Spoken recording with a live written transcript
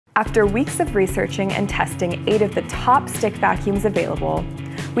After weeks of researching and testing 8 of the top stick vacuums available,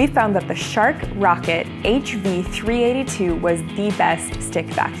 we found that the Shark Rocket HV382 was the best stick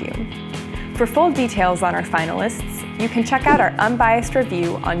vacuum. For full details on our finalists, you can check out our unbiased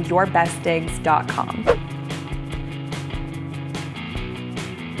review on yourbestdigs.com.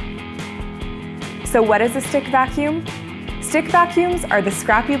 So what is a stick vacuum? Stick vacuums are the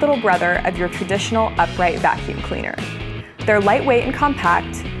scrappy little brother of your traditional upright vacuum cleaner. They're lightweight and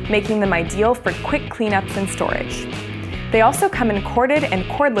compact, making them ideal for quick cleanups and storage. They also come in corded and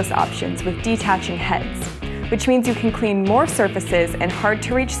cordless options with detaching heads, which means you can clean more surfaces in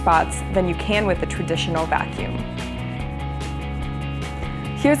hard-to-reach spots than you can with a traditional vacuum.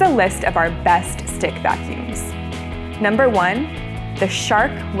 Here's a list of our best stick vacuums. Number 1, the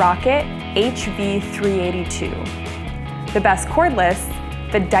Shark Rocket HV382. The best cordless,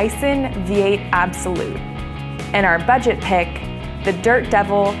 the Dyson V8 Absolute. And our budget pick, the Dirt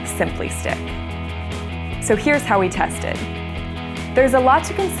Devil Simply Stick. So here's how we tested. There's a lot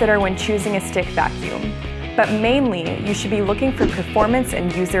to consider when choosing a stick vacuum, but mainly you should be looking for performance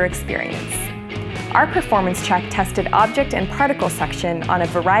and user experience. Our performance check tested object and particle section on a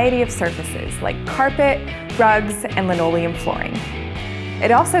variety of surfaces like carpet, rugs, and linoleum flooring.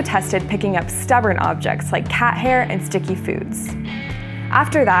 It also tested picking up stubborn objects like cat hair and sticky foods.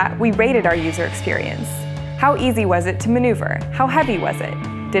 After that, we rated our user experience. How easy was it to maneuver? How heavy was it?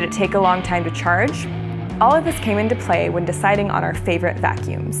 Did it take a long time to charge? All of this came into play when deciding on our favorite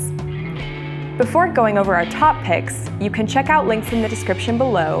vacuums. Before going over our top picks, you can check out links in the description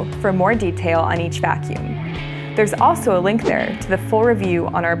below for more detail on each vacuum. There's also a link there to the full review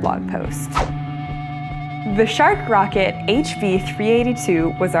on our blog post. The Shark Rocket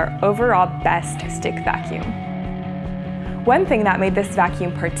HV382 was our overall best stick vacuum. One thing that made this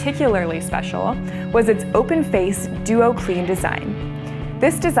vacuum particularly special was its open-face Duo Clean design.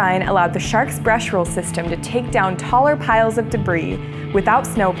 This design allowed the Shark's brush roll system to take down taller piles of debris without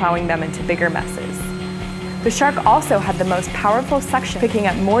snowplowing them into bigger messes. The Shark also had the most powerful suction, picking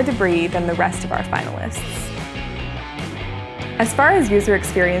up more debris than the rest of our finalists. As far as user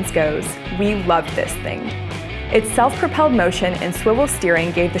experience goes, we loved this thing. Its self-propelled motion and swivel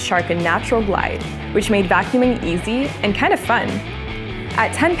steering gave the Shark a natural glide, which made vacuuming easy and kind of fun.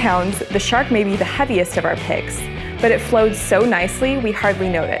 At 10 pounds, the Shark may be the heaviest of our picks, but it flowed so nicely we hardly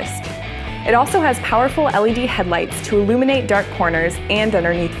noticed. It also has powerful LED headlights to illuminate dark corners and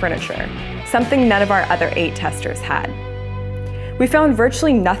underneath furniture, something none of our other 8 testers had. We found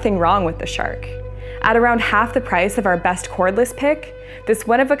virtually nothing wrong with the Shark. At around half the price of our best cordless pick, this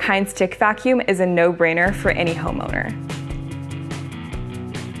one-of-a-kind stick vacuum is a no-brainer for any homeowner.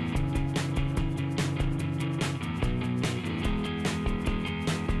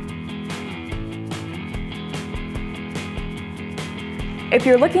 If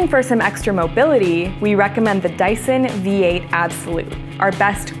you're looking for some extra mobility, we recommend the Dyson V8 Absolute, our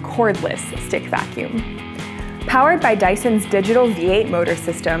best cordless stick vacuum. Powered by Dyson's digital V8 motor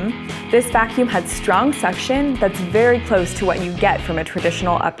system, this vacuum had strong suction that's very close to what you get from a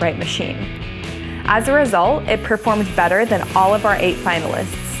traditional upright machine. As a result, it performed better than all of our 8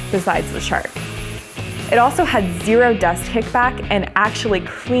 finalists, besides the Shark. It also had 0 dust kickback and actually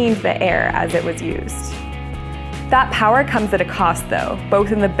cleaned the air as it was used. That power comes at a cost though,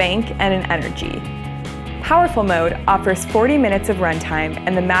 both in the bank and in energy. Powerful mode offers 40 minutes of runtime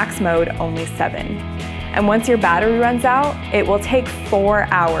and the max mode only 7. And once your battery runs out, it will take 4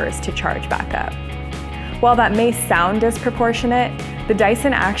 hours to charge back up. While that may sound disproportionate, the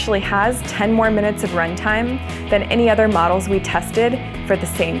Dyson actually has 10 more minutes of runtime than any other models we tested for the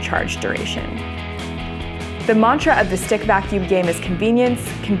same charge duration. The mantra of the stick vacuum game is convenience,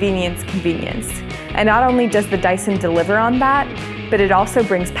 convenience, convenience. And not only does the Dyson deliver on that, but it also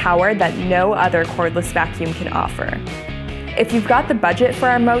brings power that no other cordless vacuum can offer. If you've got the budget for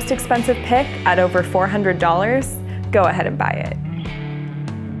our most expensive pick at over $400, go ahead and buy it.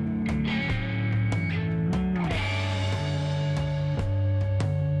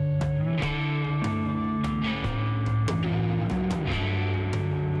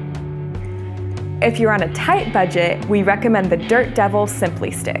 If you're on a tight budget, we recommend the Dirt Devil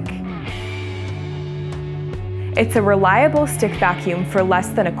Simply Stick. It's a reliable stick vacuum for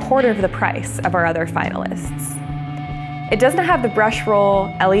less than a quarter of the price of our other finalists. It doesn't have the brush roll,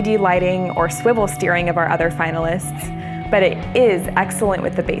 LED lighting, or swivel steering of our other finalists, but it is excellent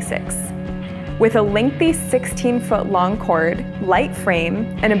with the basics. With a lengthy 16-foot long cord, light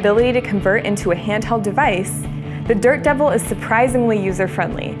frame, and ability to convert into a handheld device, the Dirt Devil is surprisingly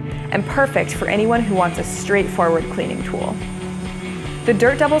user-friendly and perfect for anyone who wants a straightforward cleaning tool. The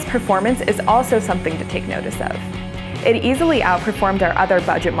Dirt Devil's performance is also something to take notice of. It easily outperformed our other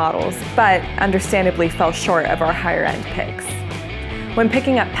budget models, but understandably fell short of our higher-end picks. When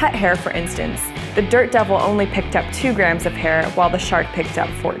picking up pet hair, for instance, the Dirt Devil only picked up 2 grams of hair, while the Shark picked up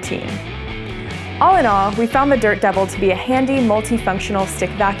 14. All in all, we found the Dirt Devil to be a handy, multifunctional stick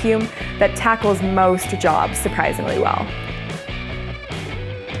vacuum that tackles most jobs surprisingly well.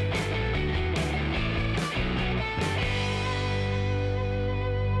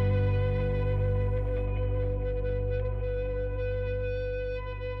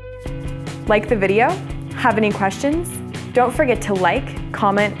 Like the video? Have any questions? Don't forget to like,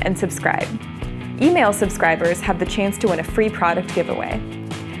 comment, and subscribe. Email subscribers have the chance to win a free product giveaway.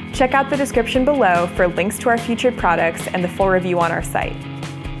 Check out the description below for links to our featured products and the full review on our site.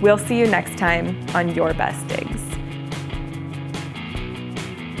 We'll see you next time on Your Best Digs.